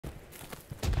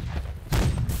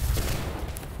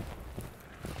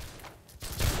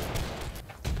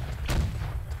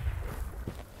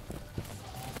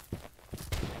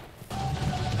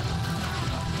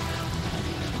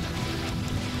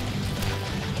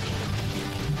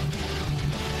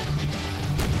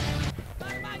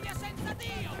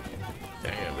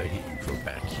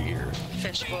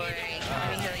Fish boy. Let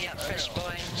me heal you up, fish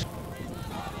boy.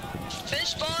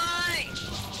 Fish boy!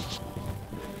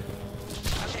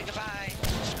 Okay, goodbye.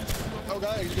 Oh,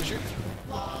 guy, he's gonna shoot.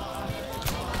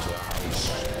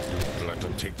 Let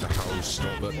them take the house.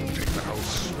 Don't let them take the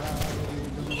house.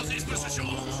 I'm sorry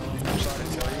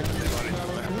to tell you,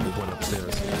 they One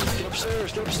upstairs. Get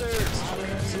upstairs, get upstairs.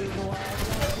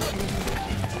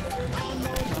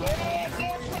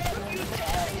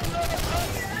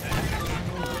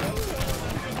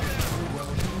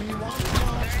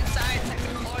 They're inside,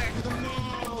 second floor.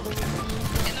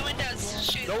 In the windows,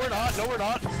 shoot. No, we're not, no, we're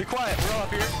not. Be quiet, we're all up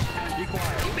here. Be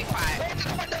quiet. You be quiet.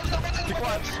 Be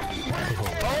quiet.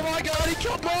 Oh my god, he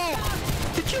killed them all!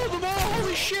 He killed them all!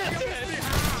 Holy shit!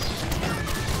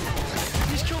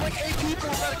 He's killed like 8 people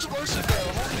with that explosive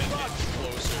barrel. Holy fuck!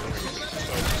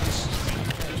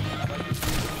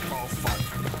 Oh fuck.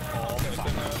 Oh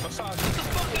fuck. Get the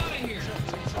fuck out of here!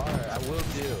 Alright, I will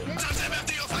do.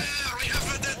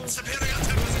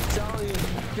 Italian.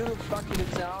 Do the fucking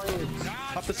Italian.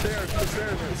 Up the stairs, up the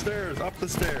stairs, up the stairs, up the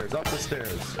stairs, up the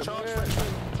stairs. Charge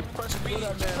press B,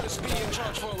 press B and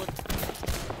charge forward.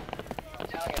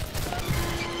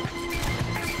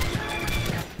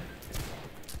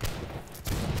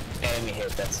 Enemy hit,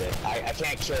 that's it. I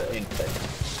can't kill anything.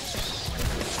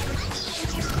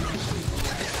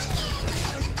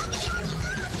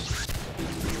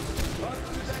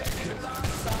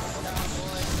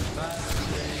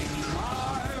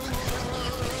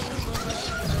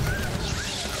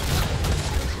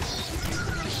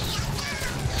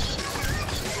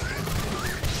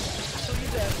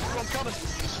 I'm coming.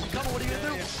 I'm coming, what are you gonna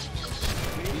do?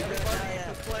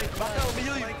 Back out,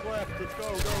 Amelia. Flank left, let's go,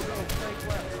 go.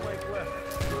 Flank left.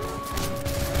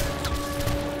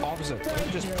 Officer,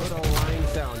 don't just put a line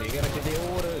down. You gotta get the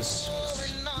orders.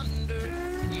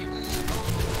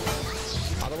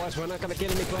 Otherwise, we're not gonna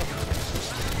get any quick.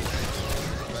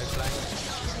 Right flank.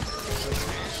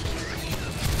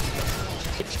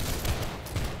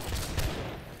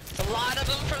 A lot of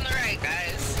them from the right,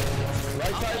 guys. Right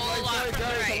A side, whole lot from the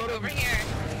right. Over here.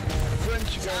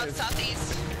 French South, guys.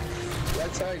 southeast.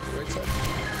 Right side. Hold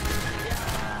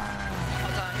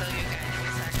on, heal you again. Give me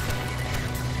a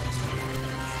second.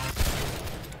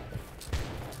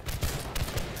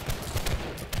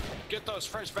 Get those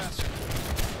French bastards.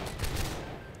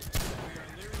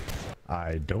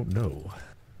 I don't know.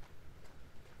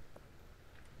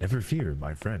 Never fear,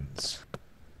 my friends.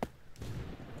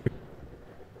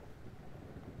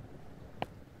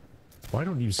 Why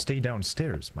don't you stay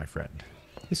downstairs, my friend?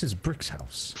 This is Brick's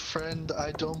house. Friend,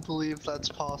 I don't believe that's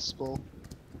possible.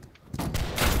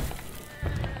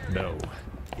 No,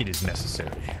 it is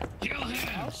necessary. Kill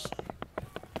him!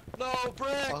 No,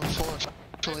 Brick!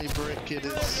 Unfortunately, Brick, it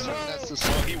is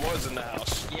necessary. Well, he was in the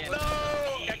house. Yeah, No!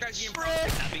 that guy's being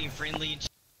Brick! not being friendly and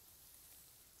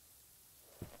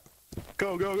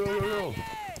Go!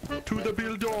 To the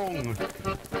building!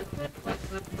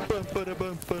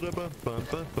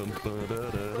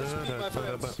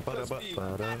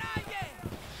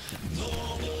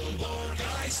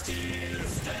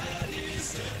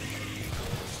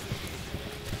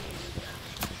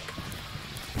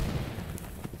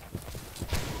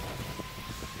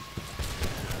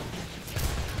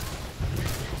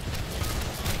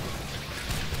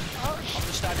 I'm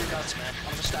gonna stab your nuts, man.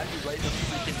 I'm gonna stab you right in the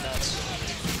freaking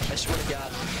nuts. I swear to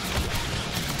God.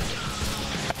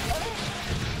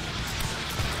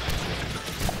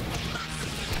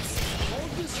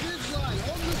 Hold this ridge line!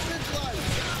 Hold this ridge line!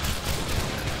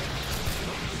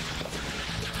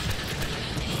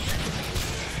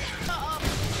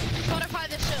 Fortify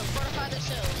the shield, fortify the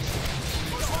shield.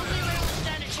 Only way we'll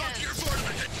stand a chance.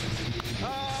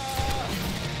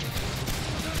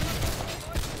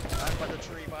 By the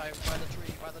tree,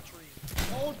 by the tree.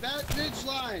 Hold that ridge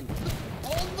line!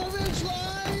 Hold the ridge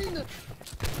line!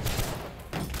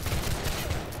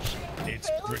 It's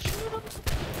Brick.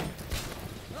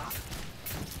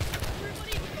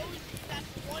 Everybody goes to that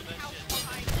one house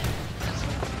behind them.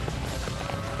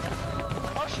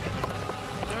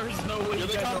 there is no way You're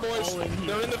the you guys are cowboys. all in here.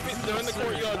 They're in the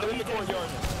courtyard. They're in the courtyard.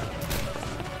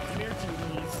 Come here,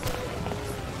 cuties.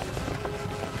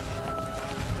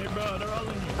 Hey, bro, they're all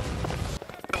in here.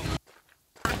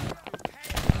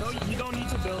 No, you don't need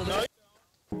to build it.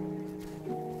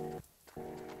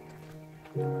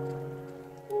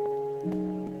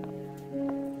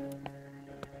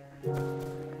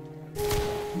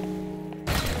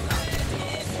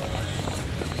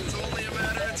 It's only a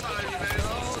matter of time, you guys.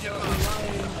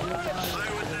 I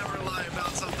would never lie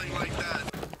about something like that.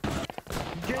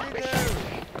 Get in there!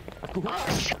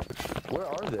 Where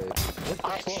are they? What the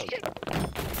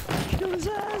fuck? Kill his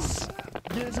ass!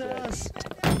 Jesus!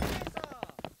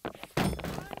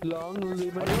 Long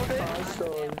live the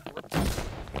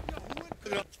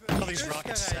All these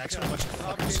rocket sacks, what a bunch of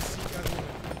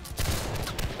fuckers.